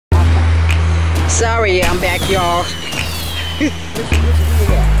Sorry, I'm back, y'all.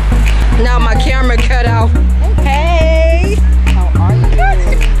 Now my camera cut off. Hey! How are you?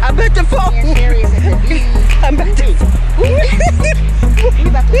 I'm about to fall. CHERRIE'S at the beach. I'm about to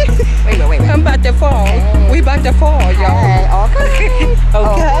Wait. I'm about to fall. Hey. We about to fall, y'all. Okay.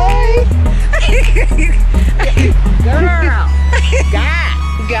 Okay. Girl.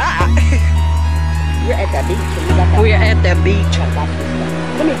 God. We're at the beach. We're at the beach.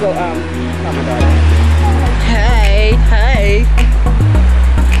 Let me go, tell my daughter. Hey.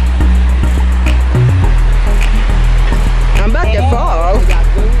 I'm about to fall.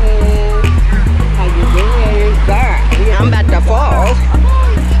 How you doing? Girl. I'm about to fall.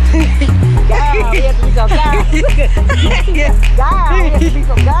 Girl, we have to be so girl. Girl, we have to be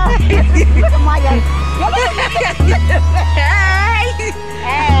so girl. Look at my young.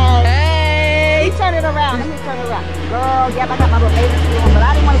 Hey. Turn it around. Let me turn it around. Girl, yep, I got my little bathing suit on, but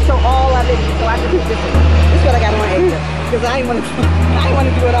I didn't want to show all of it, so I just this is what I got on Asia. Because I didn't want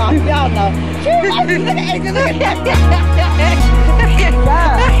to do it all. Y'all know. Look at Asia, look at that.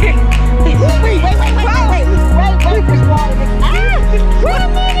 Wait. What's wrong with it? Wait a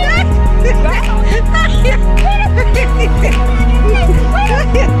minute.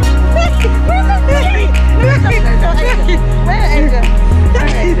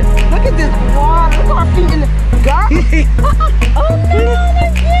 Look at this water. Look at our feet in the girl. Oh no, my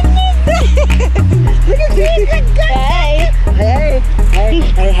goodness. Look at this. Hey.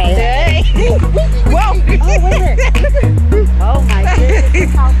 Whoa. Oh, wait a minute. Oh my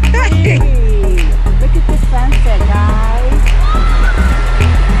goodness. How pretty. Look at this sunset, guys.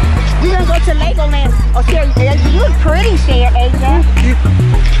 We're gonna go to Legoland. Oh, Sherry, you look pretty, Asia.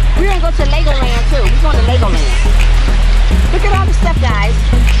 We're gonna go to Legoland too. We're going to Legoland. Look at all the stuff, guys.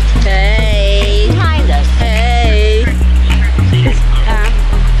 Hey. Behind us. Hey.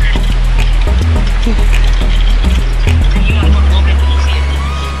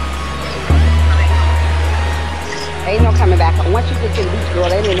 Ain't no coming back home. Once you get to the beach, girl,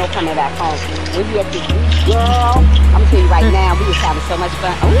 there ain't no coming back home. When you at the beach, girl, I'm gonna tell you right now, we just having so much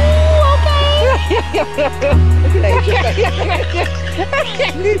fun. Ooh, okay.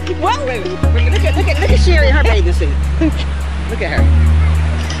 Look at Sherry in her bathing suit. Look at her.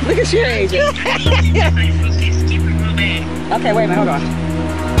 Look at Sherry, Asia. Okay, wait a minute, hold on.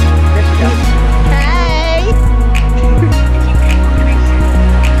 There she goes. Hey.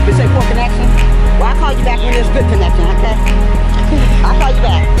 You say poor connection? Well, I'll call you back when there's good connection, okay? I'll call you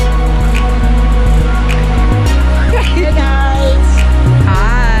back. Hey guys.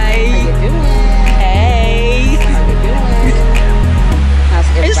 Hi. How you doing? Hey. How you doing? How's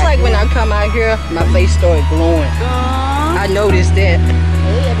everybody It's like when doing? I come out here, my face started glowing. I noticed that.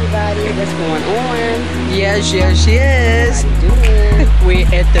 Hey everybody, what's going on? Yes. How you doing? We're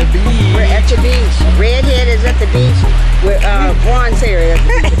at the beach. We're at the beach. Redhead is at the beach. We're bronze hair is at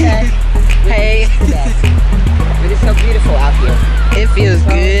the beach, okay? Hey. Yes. But it's so beautiful out here. It feels So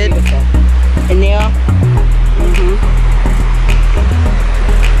good. beautiful. And now,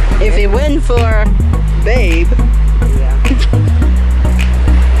 if it wasn't for Babe, Yeah.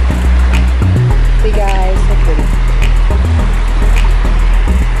 See guys, so pretty.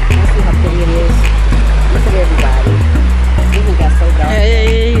 Let's see how pretty it is. Look at everybody. Even got so dark.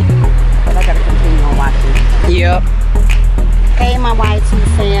 hey, But I gotta continue on watching. yep, Hey my YT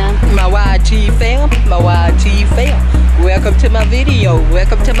fam. my YT fam, welcome to my video,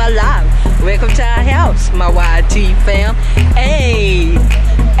 welcome to my live, welcome to our house, my YT fam, hey,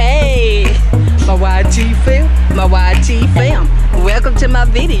 my YT fam, welcome to my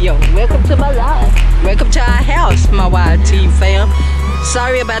video, welcome to my live, welcome to our house, my YT fam.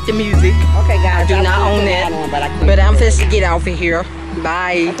 Sorry about the music, Okay guys. I do not own that, but I'm finna get off of here,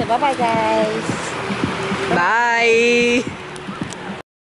 bye. Okay, bye bye guys.